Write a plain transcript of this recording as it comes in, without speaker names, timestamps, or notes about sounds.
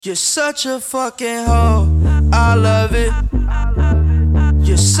You're such a fucking hoe, I love it.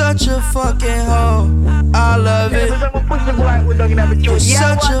 You're such a fucking hoe, I love it. You're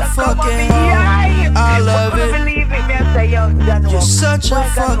such a fucking hoe, I love it. You're such a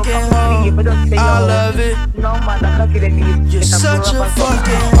fucking hoe, I love it. You're such a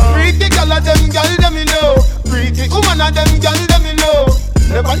fucking hoe. Freaky girl of them, girl them me know. Freaky woman of them, girl them me know.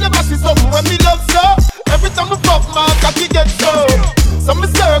 Never see something when me love so. Every time I fuck my cocky get so. Some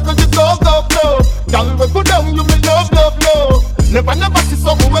circle just go. Girl we go down, you me love. Never see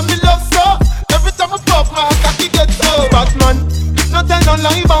something when me love so. Every time I fuck my cocky get so. Batman, no tell no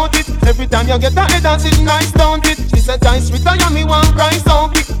lie about it. Every time you get a head and sit nice, don't it? She said I sweet and me want price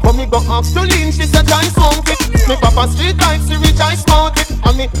on it. But me go up to lean, she said I smoke it. Me papa street life, she rich, I smoke it.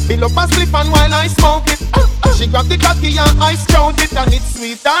 And me fill up a slip and while I smoke it. She grab the cocky and I strout it. And it's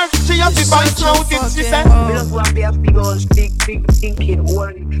sweeter, she have to buy strout it. She said we don't want to be a big old, big thinking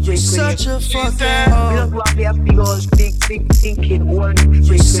old. You're such a fucking We hoe. don't want to be a big old, big thinking old.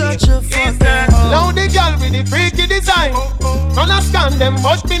 You're such a fucking hoe. now the girl with the freaky design. Understand them,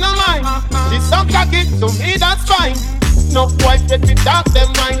 but me no mind. She so cocky, to me that's fine. No boy get me dark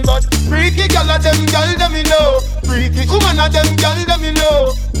them mind, but freaky girl of them, girl them me know. Freaky woman of them, girl them me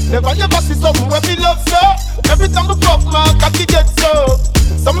know. Never see something when me love so. Every time I fuck my cocky get so.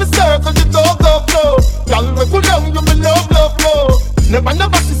 Some circle the go. Girl we pull down, you me love.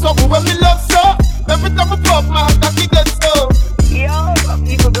 Never see something when me love so. Every time I fuck my cocky get so. Yo,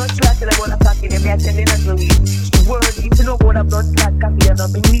 people don't chat to them about a cocky, them are telling us the word. If you know about a blood clot cocky, you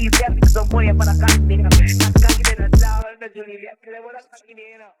don't believe them because some money for the cocky, that cocky, they're not down, they're not believe them, tell them about a cocky,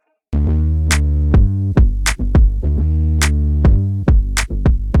 you know.